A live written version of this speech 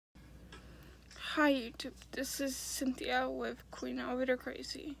Hi YouTube, this is Cynthia with Queen Elevator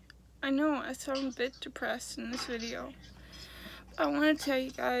Crazy. I know I sound a bit depressed in this video. I want to tell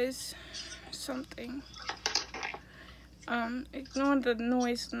you guys something. Ignore the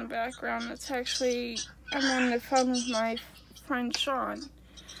noise in the background. That's actually, I'm on the phone with my friend Sean.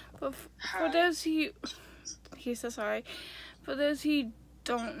 But for those of you, he says hi. For those of you who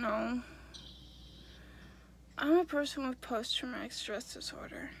don't know, I'm a person with post-traumatic stress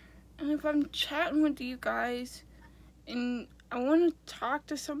disorder. And if I'm chatting with you guys and I want to talk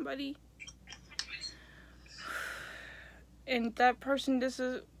to somebody and that person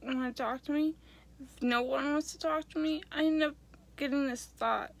doesn't want to talk to me, if no one wants to talk to me, I end up getting this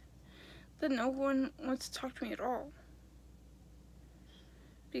thought that no one wants to talk to me at all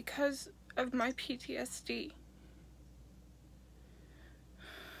because of my PTSD.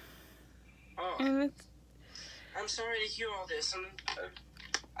 Oh, and it's, I'm sorry to hear all this.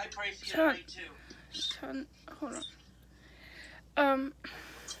 I pray for you tonight too. Sean, hold on.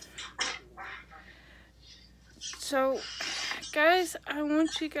 So, guys, I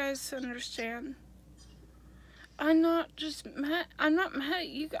want you guys to understand. I'm not mad at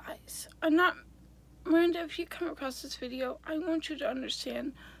you guys. Miranda, if you come across this video, I want you to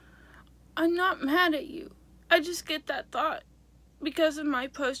understand. I'm not mad at you. I just get that thought because of my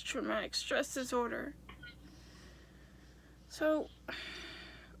post-traumatic stress disorder. So,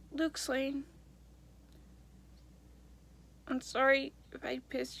 Luke Slane, I'm sorry if I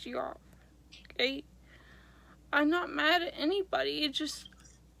pissed you off, okay? I'm not mad at anybody. It's just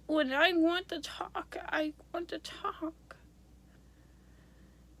when I want to talk, I want to talk.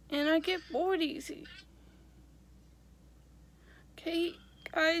 And I get bored easy. Okay,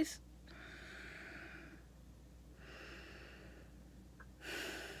 guys?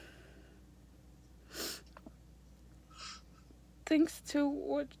 Thanks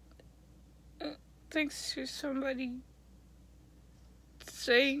to somebody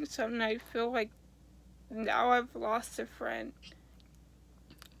saying something, I feel like now I've lost a friend.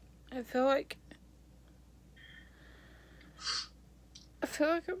 I feel like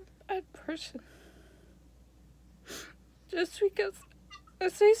I'm a bad person. Just because I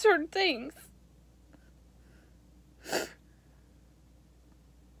say certain things.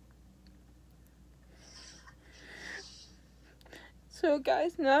 So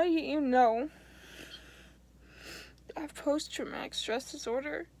guys, now you know I have post-traumatic stress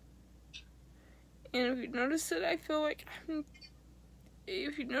disorder. And if you notice that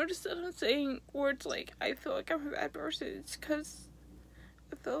I'm saying words like I feel like I'm a bad person, it's because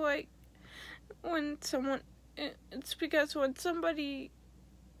I feel like it's because when somebody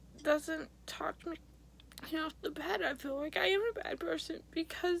doesn't talk to me off the bat, I feel like I am a bad person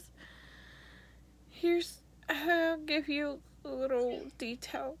because I'll give you a little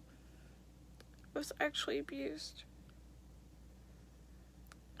detail. I was actually abused.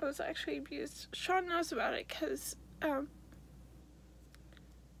 Sean knows about it because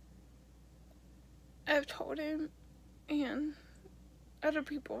I've told him and other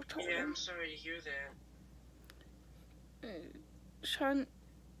people have told him. Yeah, I'm sorry to hear that. Sean,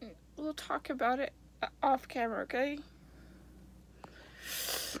 we'll talk about it off camera, okay?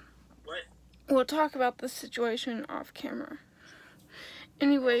 What? We'll talk about the situation off camera.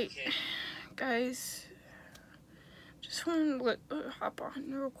 Anyway, okay. Guys, just wanted to hop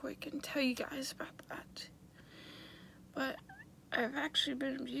on real quick and tell you guys about that. But I've actually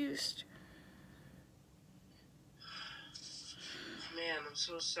been abused. Man, I'm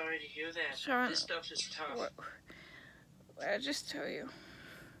so sorry to hear that. Sean, this stuff is tough. I'll just tell you.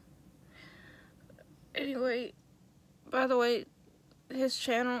 Anyway, by the way, his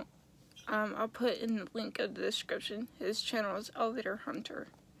channel, I'll put in the link of the description. His channel is Elevator Hunter.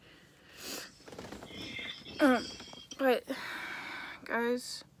 But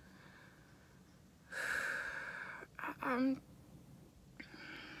guys, I'm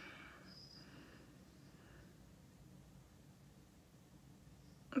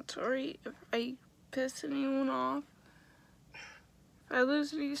sorry if I piss anyone off. If I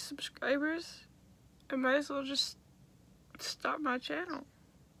lose any subscribers, I might as well just stop my channel.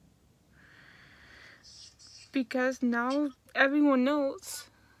 Because now everyone knows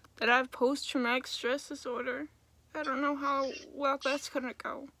that I have post-traumatic stress disorder. I don't know how well that's gonna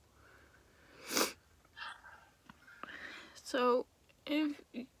go. So, if,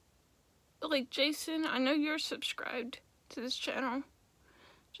 like, Jason, I know you're subscribed to this channel.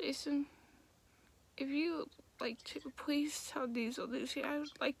 Jason, if you would like to, please tell Diesel Lucy I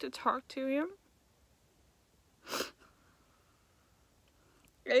would like to talk to him.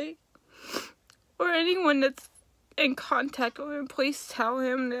 Okay? Or anyone that's in contact with him, please tell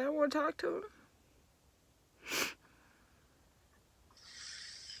him that I want to talk to him.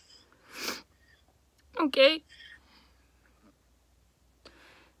 Okay?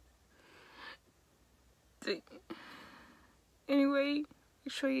 Anyway,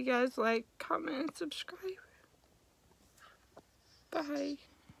 make sure you guys like, comment, and subscribe. Bye.